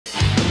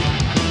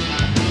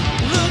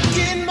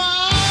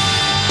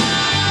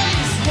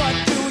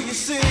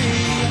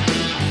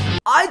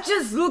I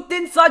just looked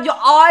inside your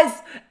eyes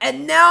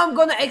and now I'm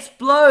gonna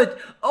explode.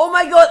 Oh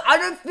my god, I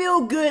don't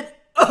feel good.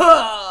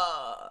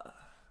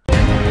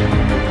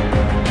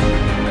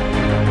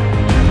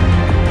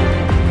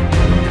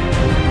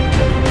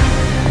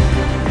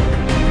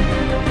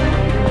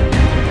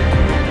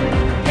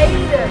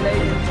 Hey there,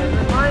 ladies and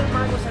gentlemen, I'm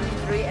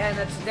Michael73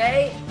 and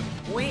today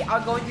we are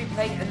going to be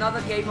playing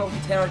another game of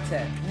Terra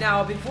Tech.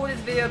 Now, before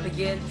this video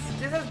begins,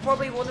 this is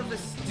probably one of the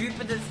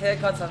stupidest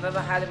haircuts I've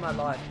ever had in my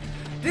life.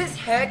 This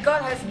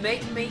haircut has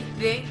made me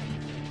think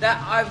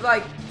that I've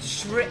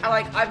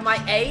I'm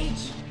my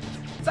age.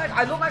 It's like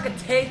I look like a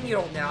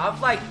 10-year-old now.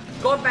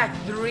 I've gone back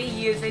 3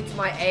 years into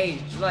my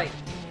age.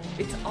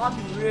 It's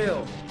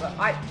unreal. But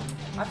I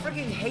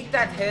freaking hate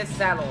that hair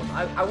salon.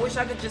 I wish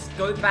I could just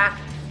go back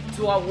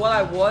to what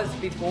I was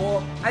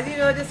before. As you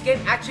know, this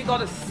game actually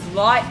got a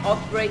slight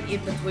upgrade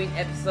in between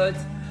episodes.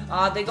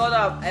 They got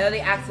an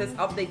early access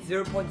update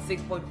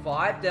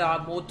 0.6.5. There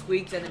are more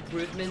tweaks and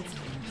improvements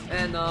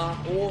and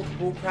all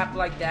bullcrap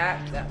like that.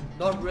 That's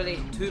not really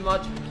too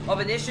much of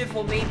an issue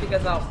for me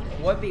because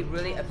it won't be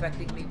really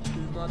affecting me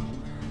too much.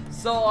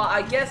 So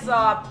I guess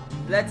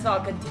let's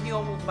continue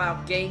on with my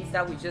games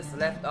that we just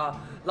left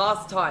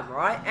last time,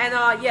 right? And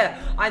yeah,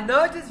 I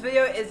know this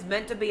video is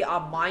meant to be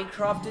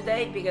Minecraft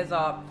today because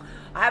I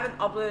haven't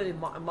uploaded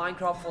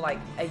Minecraft for like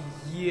a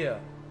year.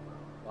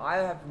 I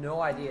have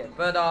no idea,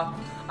 but I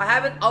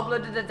haven't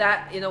uploaded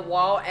that in a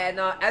while, and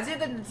as you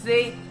can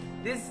see,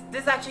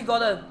 this actually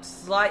got a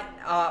slight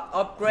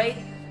upgrade,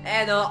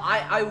 and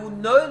I will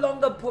no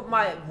longer put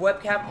my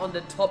webcam on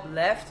the top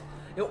left.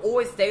 It'll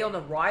always stay on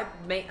the right,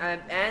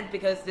 and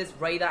because this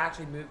radar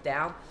actually moved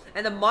down,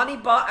 and the money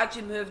bar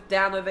actually moved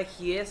down over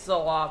here.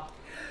 So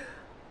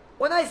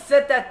when I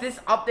said that this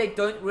update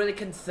don't really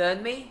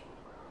concern me,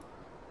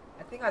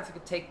 I think I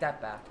could take that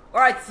back.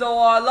 Alright, so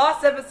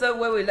last episode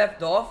where we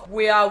left off,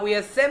 we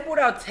assembled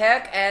our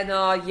tech, and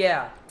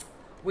yeah,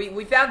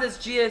 we found this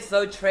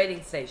GSO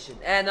trading station,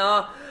 and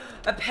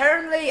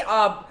apparently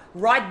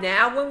right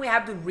now when we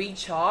have to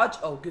recharge,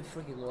 oh good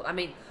freaking lord, I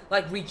mean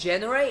like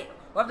regenerate,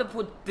 we have to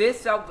put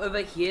this up over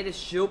here, this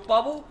shield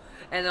bubble,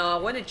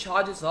 and when it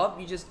charges up,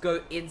 you just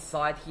go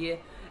inside here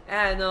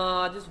and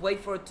just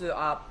wait for it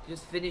to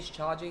just finish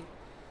charging.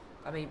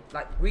 I mean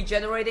like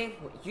regenerating,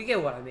 you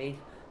get what I mean.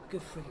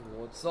 Good freaking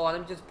lord. So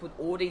let me just put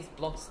all these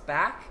blocks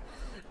back.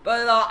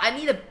 But I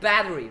need a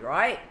battery,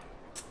 right?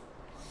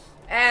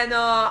 And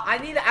I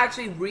need to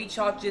actually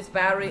recharge this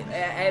battery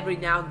every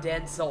now and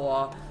then.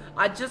 So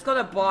I'm just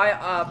gonna buy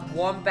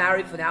one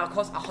battery for now. It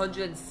costs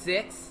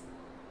 106.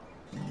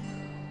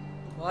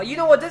 You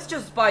know what? Let's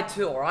just buy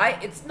two,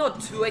 alright? It's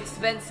not too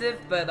expensive,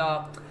 but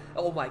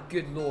oh my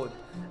good lord.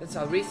 Let's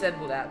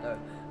reassemble that though.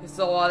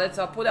 So let's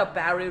put our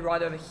battery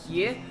right over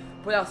here.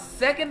 Put our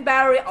second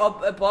battery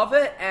up above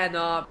it, and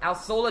our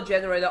solar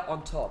generator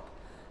on top.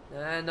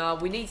 And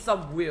we need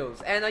some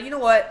wheels. And you know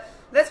what?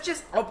 Let's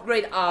just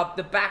upgrade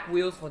the back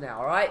wheels for now,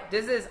 alright?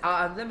 This is,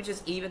 let me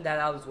just even that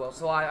out as well.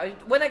 So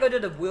when I go to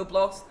the wheel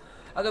blocks,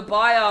 I could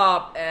buy,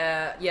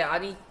 yeah, I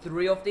need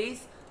 3 of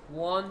these.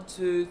 1,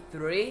 2,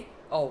 3.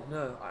 Oh,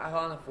 no, I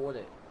can't afford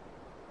it.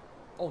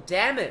 Oh,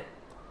 damn it.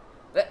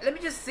 Let me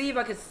just see if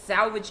I can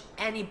salvage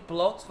any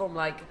blocks from,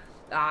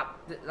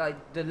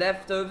 the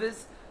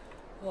leftovers.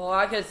 Oh,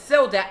 I can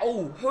sell that.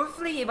 Oh,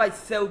 hopefully if I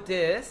sell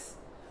this,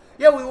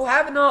 yeah, we will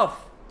have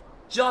enough.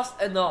 Just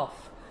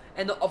enough.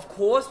 And of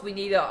course, we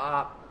need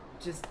to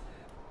just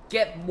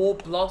get more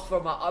blocks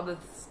from our other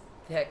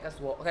tech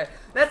as well. Okay,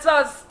 let's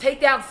take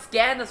down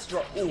Scanner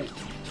Straw. Oh,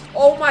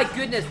 oh my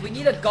goodness, we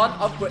need a gun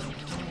upgrade.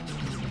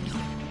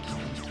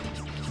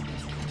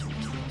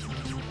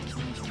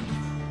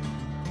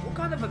 What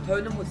kind of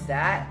opponent was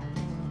that?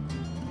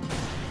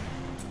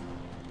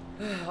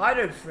 I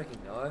don't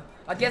freaking know.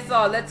 I guess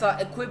let's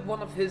equip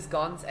one of his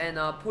guns and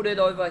put it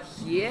over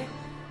here.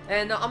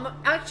 And I'm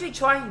actually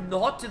trying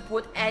not to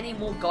put any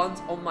more guns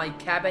on my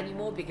cab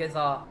anymore because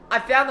I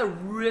found a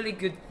really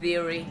good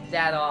theory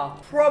that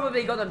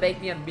probably gonna make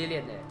me a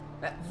millionaire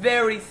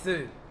very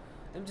soon.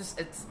 Let me just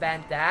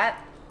expand that.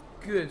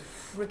 Good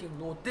freaking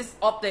lord. This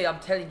update, I'm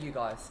telling you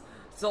guys.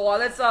 So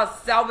let's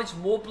salvage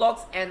more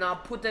blocks and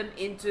put them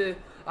into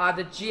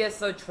the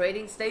GSO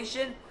trading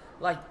station.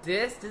 Like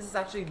this is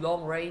actually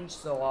long range,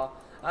 so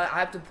I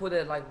have to put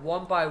it like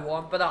one by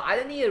one, but I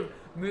don't need to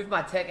move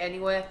my tech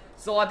anywhere,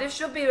 so this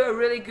should be a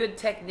really good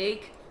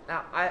technique.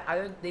 I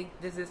don't think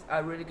this is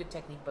a really good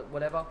technique, but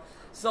whatever.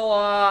 So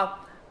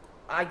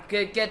I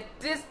could get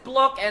this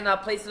block and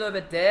place it over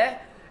there,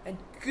 and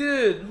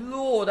good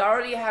lord, I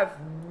already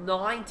have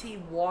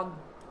 91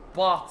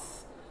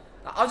 bucks.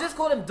 I'll just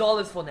call them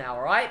dollars for now,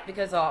 alright,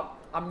 because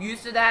I'm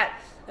used to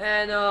that.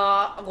 And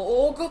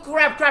oh good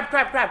crap.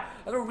 I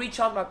gotta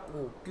recharge my,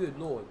 oh good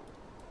lord.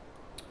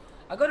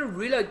 I gotta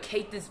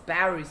relocate this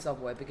battery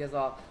somewhere because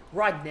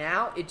right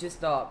now it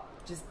just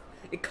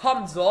it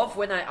comes off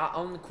when I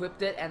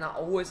unequip it, and I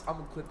always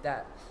unequip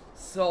that.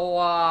 So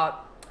I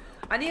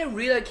need to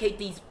relocate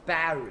these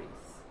batteries.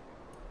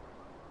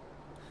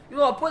 You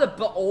know, I'll put a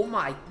oh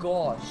my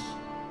gosh.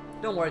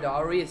 Don't worry though,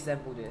 I'll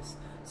reassemble this.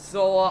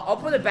 So, I'll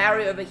put a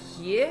battery over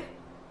here.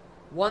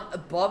 One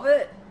above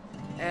it.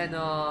 And,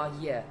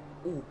 yeah.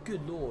 Oh,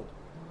 good lord.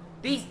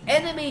 These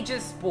enemies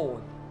just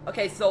spawned.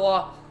 Okay,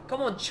 so,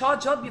 come on,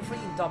 charge up, you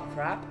freaking dumb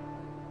crap.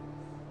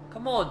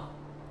 Come on.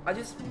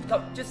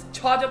 Just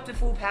charge up to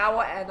full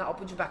power and I'll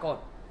put you back on.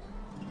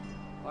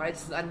 Alright,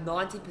 it's at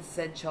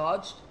 90%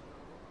 charged.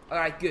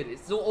 Alright, good.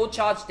 It's all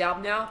charged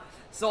up now.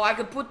 So I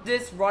can put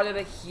this right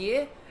over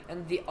here.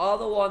 And the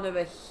other one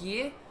over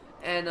here.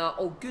 And,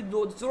 oh, good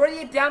lord. It's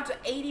already down to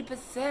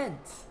 80%.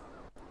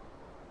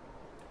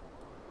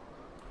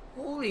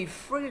 Holy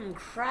friggin'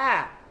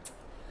 crap.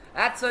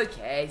 That's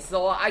okay.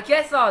 So, I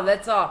guess,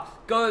 let's,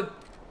 go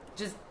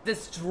just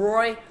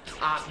destroy,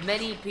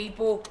 many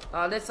people.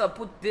 Let's,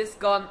 put this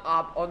gun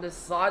up on the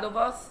side of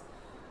us.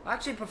 I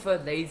actually prefer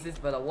lasers,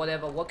 but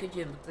whatever. What could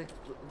you,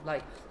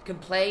 like,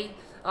 complain?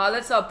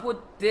 Let's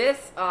put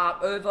this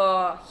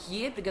over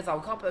here, because I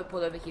can't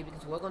put over here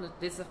because we're going to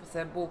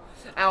disassemble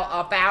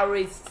our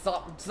batteries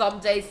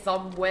someday,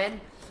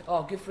 somewhen.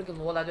 Oh, good freaking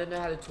lord, I don't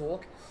know how to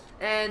talk.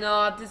 And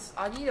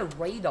I need a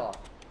radar.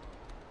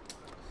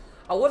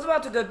 I was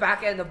about to go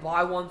back and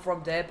buy one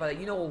from there, but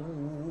you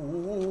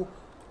know,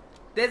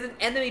 there's an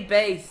enemy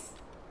base.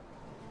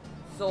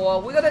 So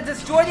we're gonna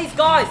destroy these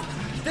guys.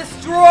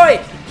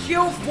 Destroy!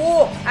 Kill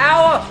for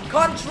our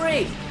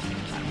country!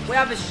 We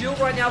have a shield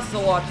right now,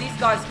 so these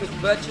guys could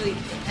virtually...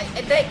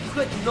 They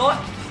could not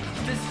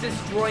just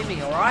destroy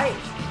me, alright?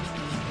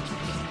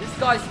 This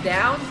guy's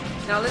down.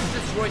 Now let's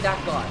destroy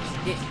that guy.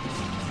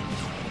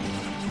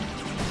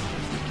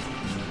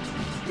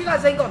 You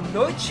guys ain't got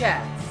no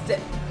chance.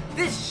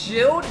 This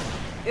shield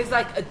is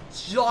like a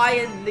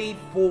giant leap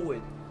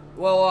forward.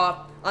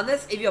 Well,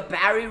 unless if your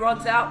battery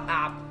runs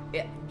out,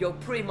 you're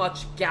pretty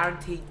much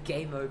guaranteed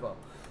game over.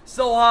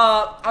 So,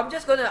 I'm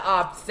just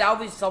gonna,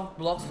 salvage some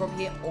blocks from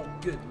here. Oh,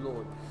 good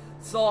lord.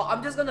 So,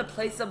 I'm just gonna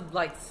place some,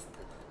 like,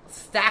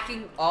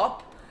 stacking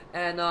up.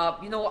 And,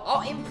 you know what,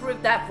 I'll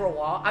improve that for a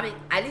while. I mean,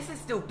 at least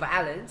it's still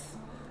balanced.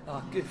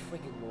 Oh, good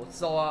freaking lord.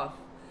 So,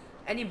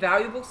 any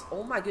valuables?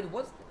 Oh my goodness,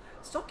 what?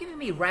 Stop giving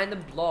me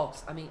random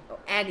blocks. I mean,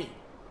 Annie.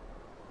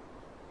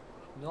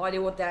 No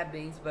idea what that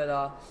means, but,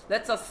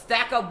 let's,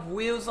 stack up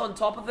wheels on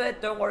top of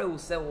it. Don't worry, we'll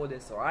sell all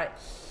this, alright?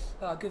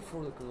 Good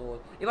for the lord.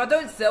 If I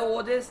don't sell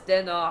all this,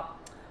 then I'll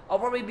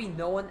probably be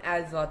known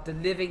as the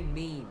living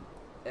meme.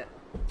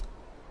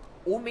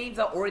 All memes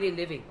are already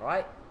living,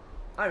 right?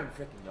 I don't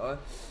freaking know.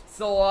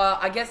 So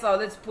I guess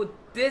let's put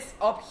this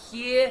up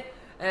here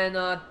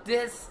and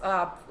this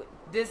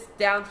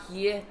down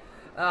here.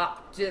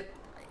 To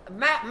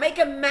make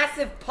a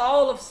massive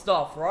pile of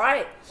stuff,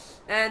 right?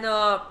 And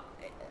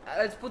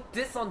let's put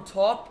this on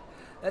top.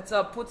 Let's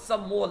put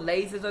some more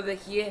lasers over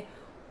here.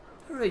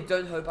 I really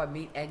don't hope I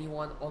meet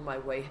anyone on my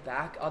way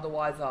back.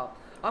 Otherwise,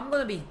 I'm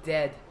gonna be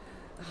dead.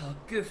 Oh,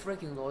 good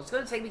freaking lord. It's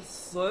gonna take me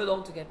so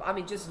long to get... I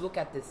mean, just look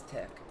at this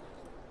tech.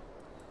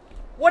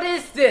 What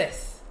is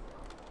this?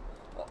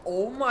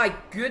 Oh my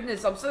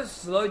goodness, I'm so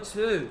slow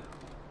too.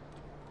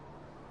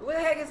 Where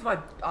the heck is my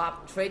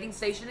trading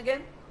station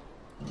again?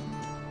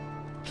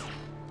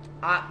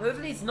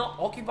 Hopefully it's not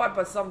occupied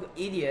by some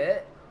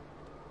idiot.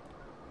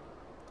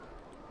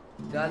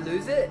 Did I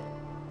lose it?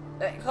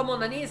 Come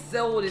on, I need to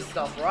sell all this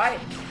stuff, right?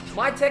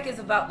 My tech is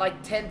about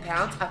like 10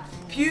 pounds.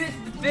 Pew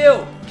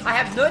Phil, I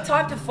have no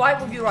time to fight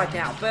with you right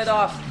now, but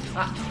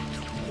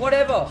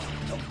whatever.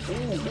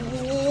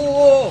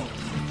 Ooh.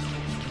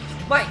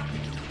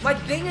 My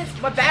thing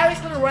is, my battery's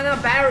gonna run out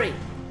of battery.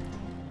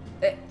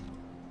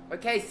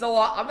 Okay, so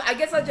I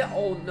guess I just,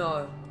 oh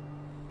no.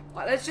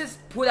 Let's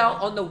just put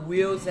out on the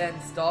wheels and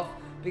stuff,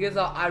 because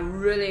I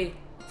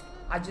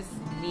just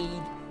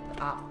need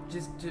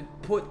just to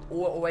put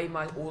away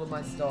all of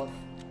my stuff.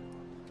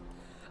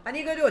 I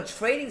need to go to a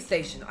trading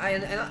station.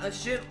 And I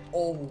should.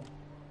 Oh,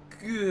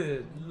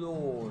 good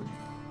lord.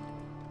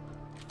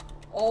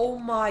 Oh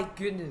my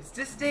goodness,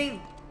 this thing.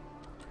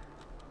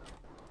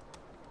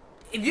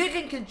 If you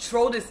can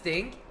control this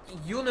thing,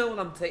 you'll know what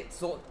I'm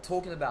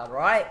talking about,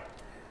 right?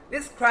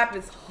 This crap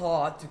is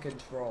hard to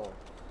control.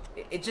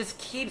 It just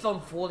keeps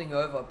on falling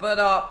over. But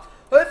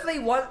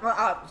hopefully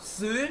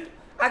soon.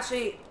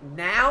 Actually,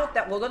 now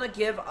that we're gonna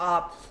give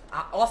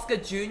Oscar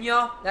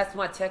Jr., that's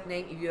my tech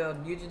name if you're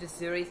new to this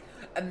series,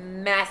 a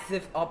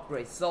massive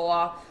upgrade.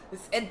 So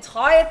this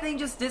entire thing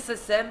just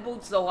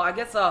disassembled. So I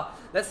guess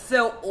let's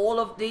sell all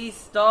of these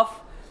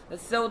stuff.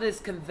 Let's sell this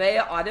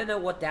conveyor. I don't know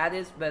what that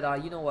is,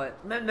 but you know what?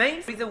 The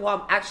main reason why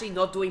I'm actually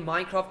not doing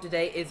Minecraft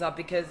today is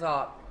because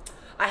I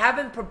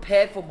haven't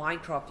prepared for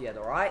Minecraft yet,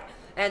 alright?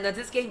 And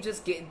this game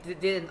just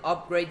did an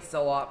upgrade,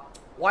 so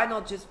why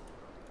not just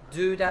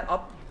do that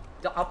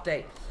the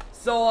update?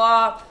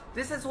 So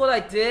this is what I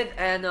did,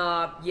 and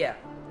yeah,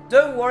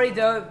 don't worry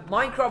though,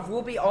 Minecraft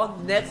will be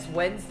on next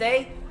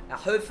Wednesday,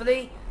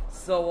 hopefully.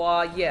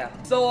 So yeah,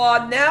 so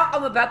now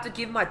I'm about to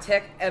give my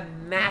tech a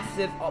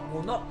massive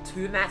well, not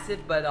too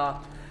massive, but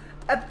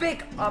a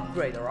big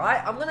upgrade.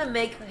 Alright, I'm gonna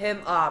make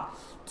him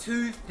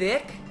too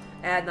thick,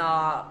 and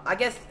I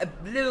guess a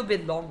little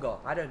bit longer.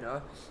 I don't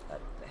know.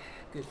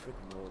 Good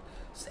freaking lord.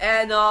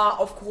 And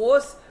of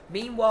course,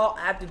 meanwhile,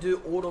 I have to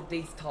do all of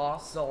these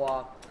tasks.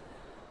 So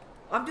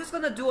I'm just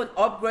gonna do an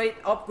upgrade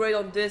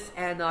on this,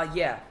 and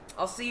yeah,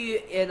 I'll see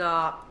you in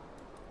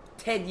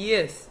 10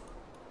 years.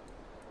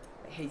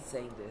 I hate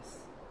saying this.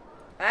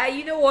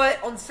 You know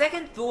what? On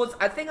second thoughts,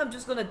 I think I'm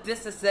just gonna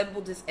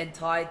disassemble this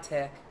entire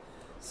tech.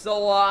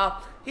 So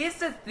here's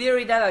the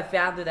theory that I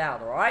found it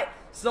out. All right.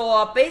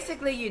 So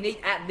basically, you need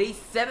at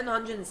least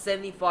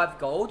 775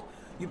 gold.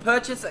 You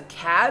purchase a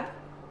cab.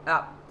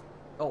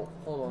 Oh,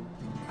 hold on.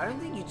 I don't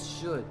think you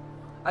should.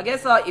 I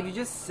guess if you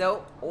just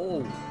sell.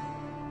 Oh,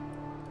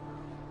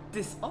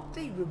 this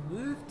update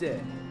removed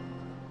it.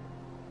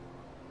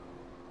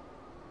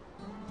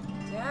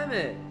 Damn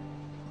it.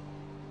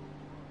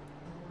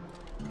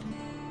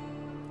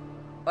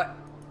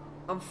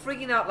 I'm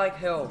freaking out like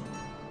hell.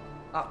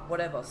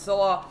 Whatever.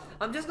 So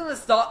I'm just gonna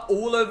start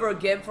all over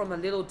again from a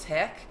little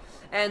tech,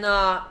 and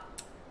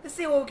let's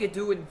see what we can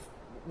do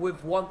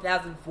with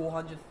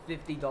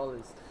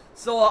 $1,450.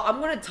 So I'm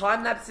gonna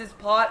time lapse this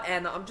part,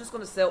 and I'm just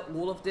gonna sell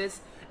all of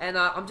this, and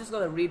I'm just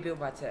gonna rebuild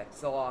my tech.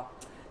 So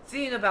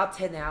see you in about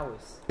 10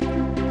 hours.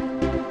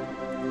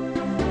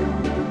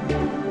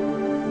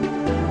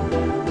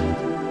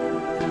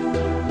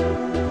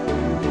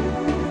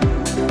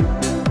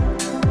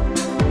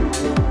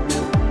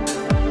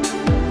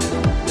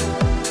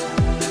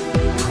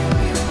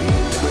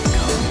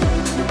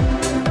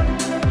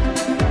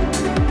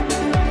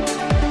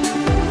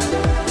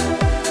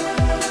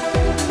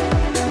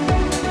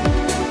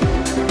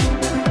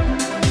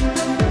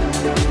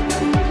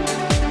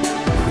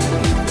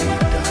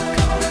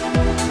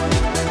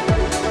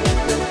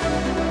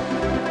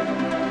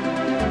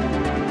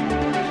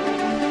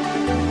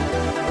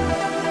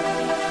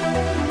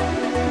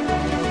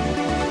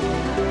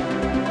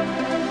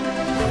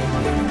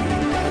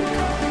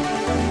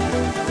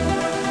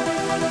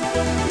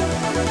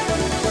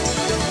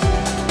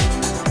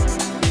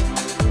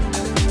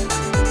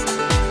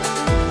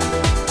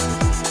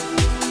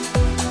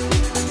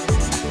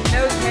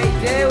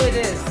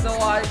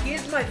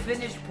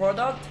 Finished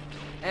product,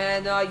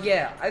 and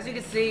yeah, as you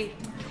can see,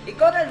 it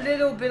got a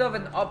little bit of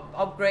an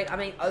upgrade. I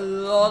mean, a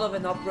lot of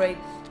an upgrade.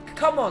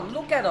 Come on,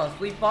 look at us.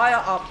 We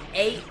fire up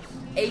eight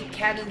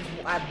cannons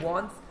at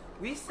once.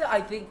 We used to,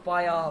 I think,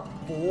 fire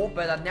 4,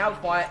 but now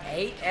fire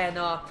 8, and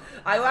I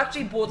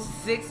actually bought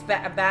 6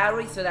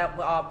 batteries so that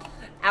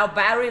our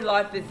battery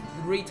life is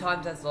 3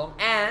 times as long,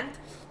 and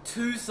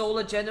 2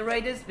 solar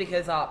generators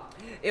because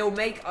it will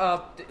make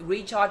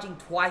recharging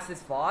twice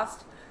as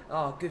fast.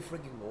 Oh, good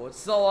freaking lord.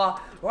 So,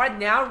 right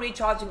now,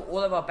 recharging all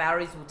of our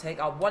batteries will take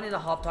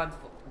 1.5 times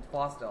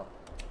faster.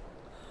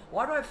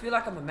 Why do I feel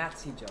like I'm a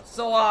maths teacher?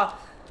 So,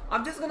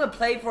 I'm just gonna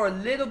play for a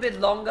little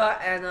bit longer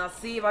and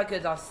see if I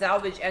could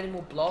salvage any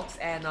more blocks.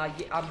 And yeah,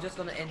 I'm just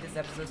gonna end this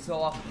episode.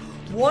 So,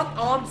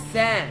 one-armed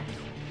sand.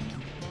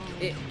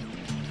 You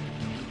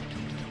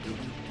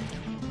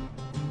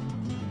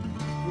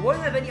won't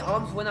have any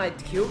arms when I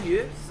kill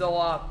you.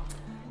 So, it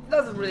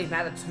doesn't really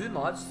matter too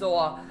much.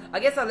 So, I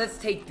guess let's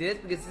take this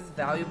because this is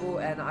valuable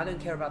and I don't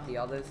care about the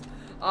others.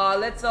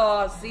 Let's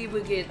see if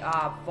we can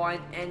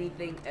find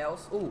anything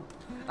else. Ooh,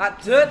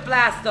 dirt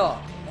blaster,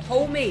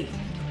 homie,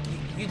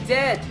 you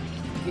dead?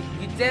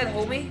 You dead,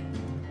 homie?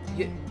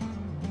 You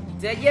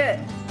dead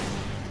yet?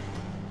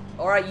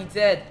 All right, you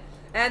dead.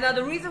 And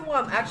the reason why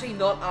I'm actually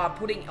not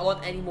putting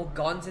on any more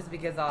guns is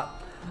because I've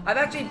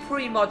actually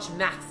pretty much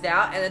maxed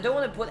out, and I don't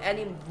want to put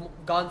any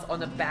guns on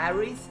the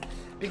batteries.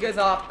 Because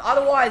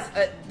otherwise,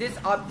 this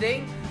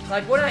thing,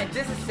 like when I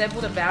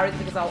disassemble the batteries,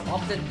 because I'll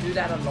often do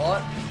that a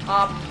lot,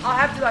 I'll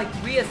have to like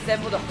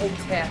reassemble the whole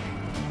tech.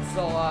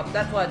 So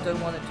that's why I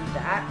don't want to do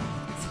that.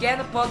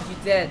 Scanner bug, you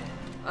dead.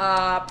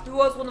 Who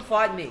else want to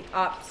fight me?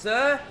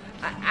 Sir,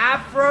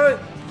 Afro.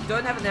 You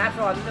don't have an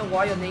Afro. I don't know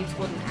why your name's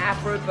called an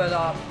Afro, but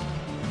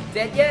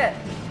dead yet?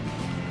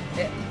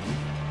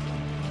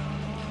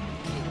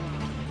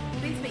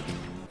 Please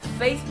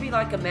face me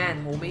like a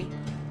man, homie.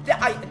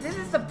 This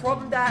is the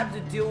problem that I have to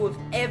deal with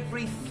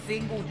every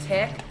single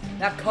tech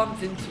that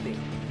comes into me.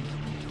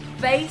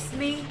 Face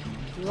me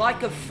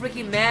like a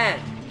freaking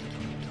man.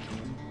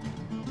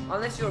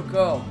 Unless you're a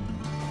girl.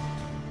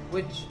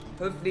 Which,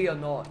 hopefully you're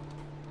not.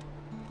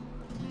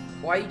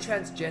 Why are you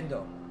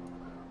transgender?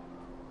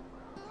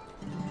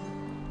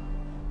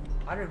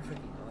 I don't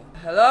freaking know.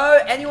 Hello?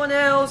 Anyone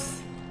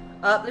else?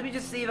 Let me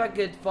just see if I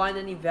could find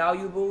any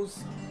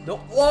valuables. No.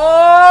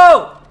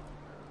 Whoa!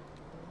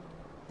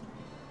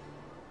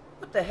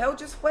 What the hell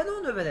just went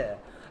on over there?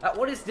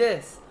 What is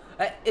this?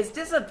 Is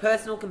this a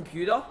personal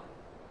computer?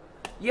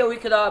 Yeah, we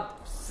could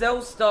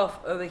sell stuff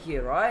over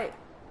here, right?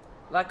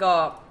 Like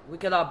we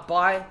could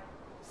buy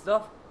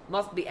stuff.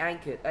 Must be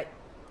anchored.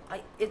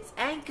 It's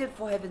anchored,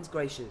 for heaven's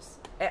gracious.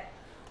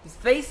 Just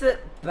face it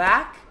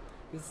back.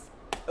 It's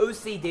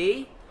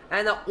OCD,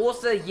 and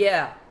also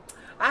yeah,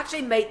 I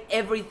actually made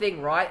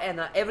everything right and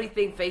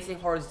everything facing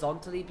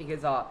horizontally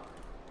because all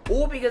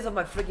because of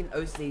my freaking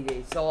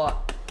OCD. So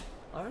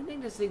I don't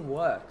think this thing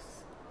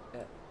works.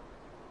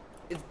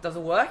 it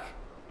doesn't work?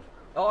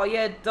 Oh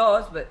yeah, it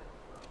does, but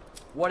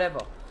whatever.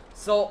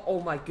 So,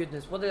 oh my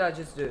goodness, what did I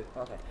just do?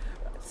 Okay.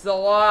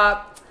 So,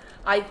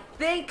 I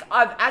think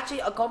I've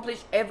actually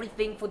accomplished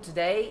everything for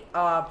today.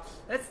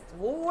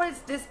 What is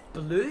this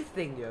blue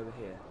thing over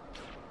here?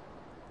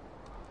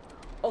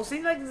 Oh,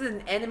 seems like this is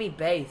an enemy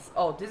base.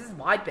 Oh, this is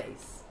my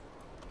base.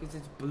 Because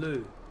it's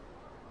blue.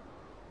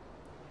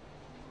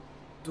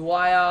 Do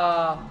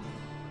I,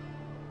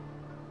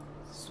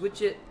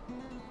 switch it?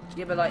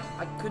 Yeah, but like,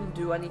 I couldn't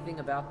do anything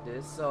about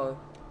this, so...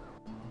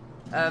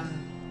 I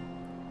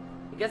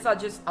guess I'll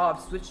just,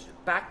 switch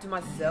back to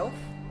myself.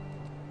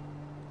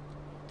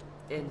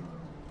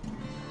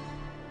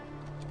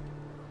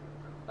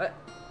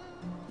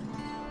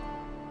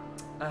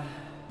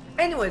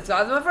 Anyways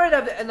guys, I'm afraid I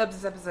have to end up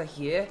this episode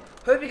here.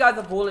 Hope you guys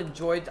have all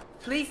enjoyed.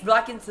 Please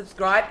like and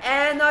subscribe,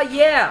 and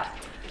yeah,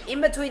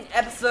 in between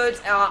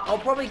episodes I'll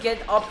probably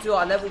get up to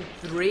level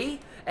 3,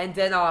 and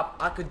then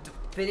I could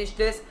finish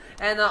this,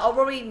 and I'll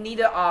probably need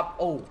a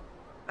oh,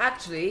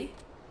 actually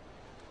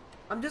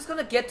I'm just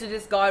gonna get to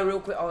this guy real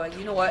quick. Oh,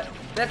 you know what,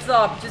 let's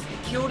just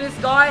kill this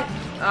guy.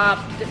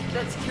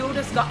 Let's kill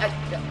this guy.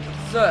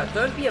 Sir,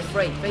 don't be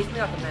afraid, face me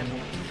like a man.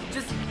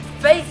 Just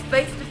face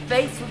to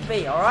face with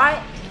me,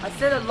 alright? I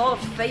said a lot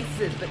of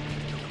faces, but...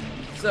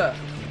 Sir,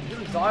 you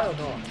gonna die or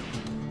not?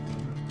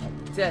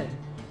 I'm dead.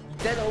 You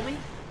dead, homie?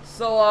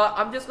 So,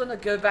 I'm just gonna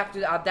go back to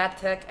that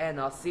tech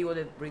and see what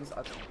it brings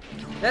up.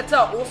 Let's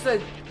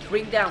also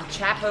bring down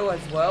Chapo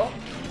as well.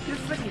 Good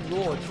freaking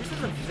lord, this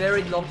is a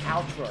very long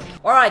outro.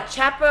 Alright,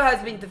 Chapo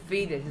has been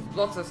defeated. His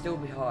blocks are still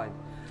behind.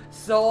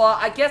 So,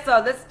 I guess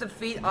let's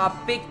defeat our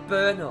big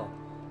burner.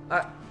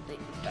 Let's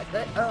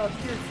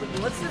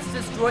just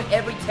destroy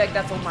every tech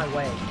that's on my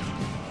way.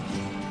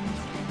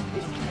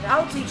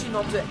 I'll teach you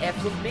not to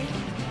F with me.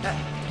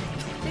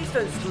 Please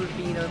don't screw with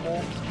me no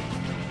more.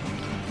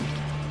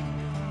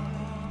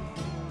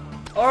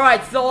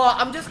 Alright, so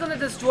I'm just gonna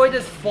destroy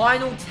this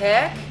final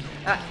tech.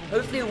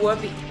 Hopefully it won't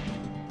be...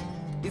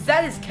 Is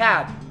that his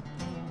cab?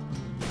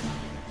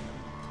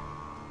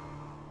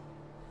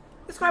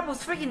 This crap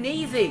was freaking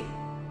easy.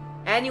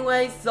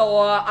 Anyway,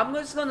 so I'm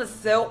just gonna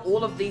sell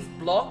all of these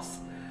blocks.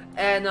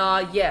 And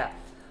yeah,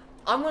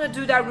 I'm gonna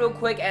do that real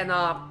quick, and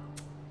I'll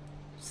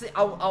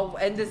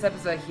end this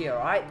episode here,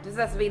 alright? This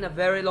has been a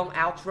very long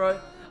outro.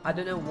 I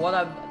don't know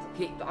what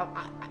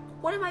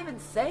what am I even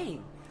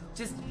saying?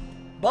 Just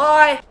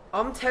bye.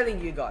 I'm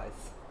telling you guys,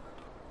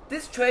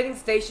 this trading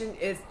station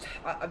is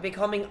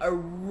becoming a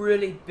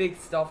really big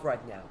stuff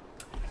right now,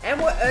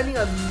 and we're earning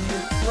a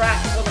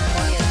crap ton of